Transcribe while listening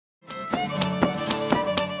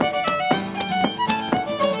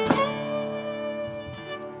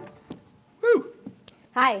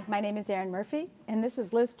Hi, my name is Erin Murphy, and this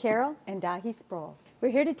is Liz Carroll and Dahi Sproul. We're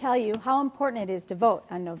here to tell you how important it is to vote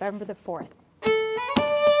on November the 4th.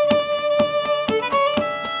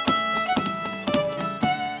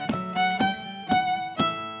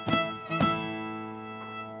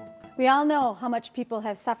 We all know how much people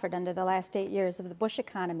have suffered under the last 8 years of the Bush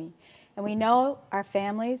economy, and we know our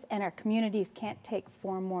families and our communities can't take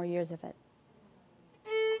 4 more years of it.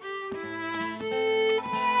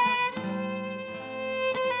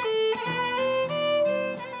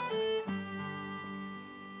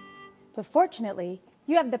 But fortunately,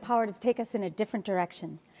 you have the power to take us in a different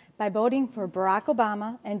direction. By voting for Barack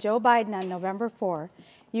Obama and Joe Biden on November 4,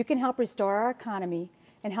 you can help restore our economy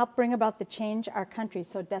and help bring about the change our country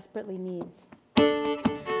so desperately needs.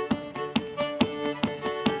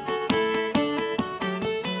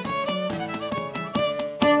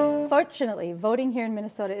 Fortunately, voting here in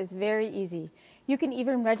Minnesota is very easy. You can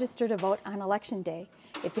even register to vote on Election Day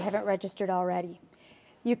if you haven't registered already.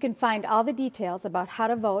 You can find all the details about how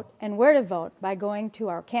to vote and where to vote by going to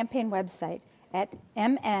our campaign website at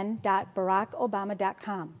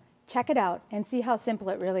mn.barackobama.com. Check it out and see how simple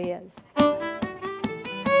it really is.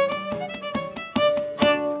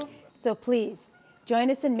 So please,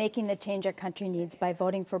 join us in making the change our country needs by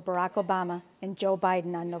voting for Barack Obama and Joe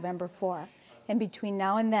Biden on November 4. And between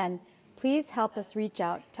now and then, please help us reach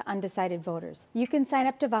out to undecided voters. You can sign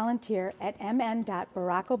up to volunteer at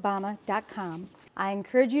mn.barackobama.com. I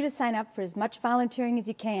encourage you to sign up for as much volunteering as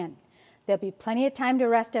you can. There'll be plenty of time to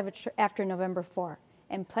rest after November 4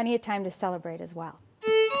 and plenty of time to celebrate as well.